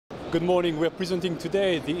Good morning. We are presenting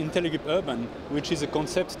today the IntelliGrip Urban, which is a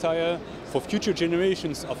concept tire for future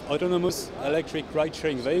generations of autonomous electric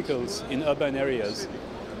ride-sharing vehicles in urban areas.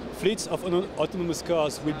 Fleets of autonomous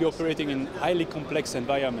cars will be operating in highly complex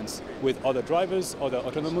environments with other drivers, other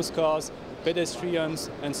autonomous cars, pedestrians,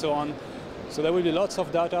 and so on. So there will be lots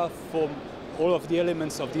of data from all of the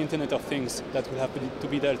elements of the Internet of Things that will have to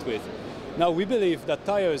be dealt with. Now, we believe that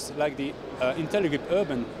tires like the IntelliGrip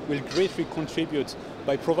Urban will greatly contribute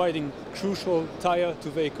by providing crucial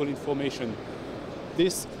tire-to-vehicle information.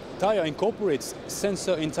 This tire incorporates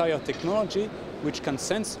sensor-in-tire technology, which can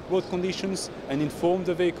sense road conditions and inform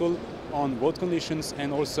the vehicle on road conditions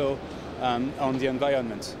and also on the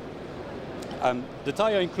environment. The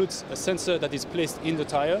tire includes a sensor that is placed in the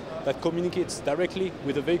tire that communicates directly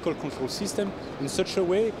with the vehicle control system in such a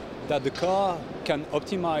way that the car can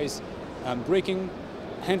optimize braking,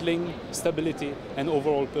 handling, stability, and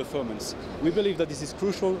overall performance. We believe that this is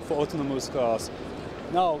crucial for autonomous cars.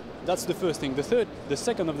 Now, that's the first thing. The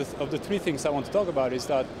second of the three things I want to talk about is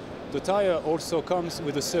that the tire also comes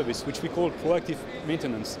with a service which we call proactive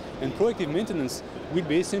maintenance. And proactive maintenance will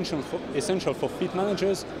be essential for fleet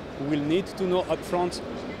managers who will need to know upfront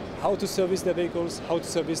how to service their vehicles, how to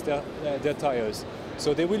service their tires.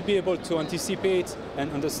 So they will be able to anticipate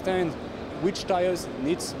and understand which tires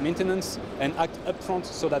need maintenance and act upfront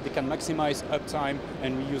so that they can maximize uptime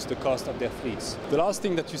and reduce the cost of their fleets. The last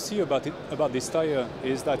thing that you see about this tire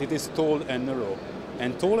is that it is tall and narrow.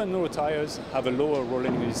 And tall and narrow tires have a lower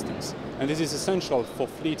rolling resistance. And this is essential for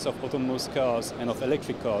fleets of autonomous cars and of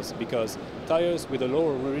electric cars because tires with a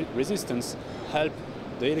lower resistance help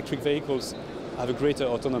the electric vehicles have a greater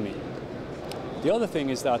autonomy. The other thing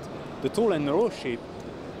is that the tall and narrow shape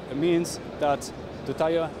means that the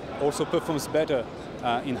tire also performs better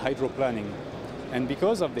in hydroplanning. And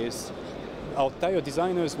because of this, our tire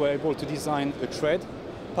designers were able to design a tread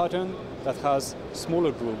pattern that has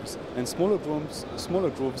smaller grooves. And smaller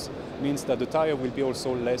grooves means that the tire will be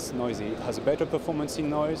also less noisy. It has a better performance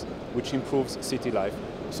in noise, which improves city life.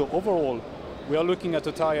 So overall, we are looking at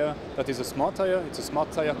a tire that is a smart tire. It's a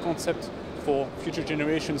smart tire concept for future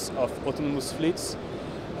generations of autonomous fleets.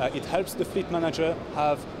 It helps the fleet manager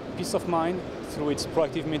have peace of mind through its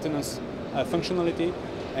proactive maintenance functionality,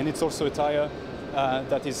 and it's also a tire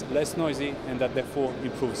that is less noisy and that therefore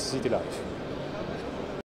improves city life.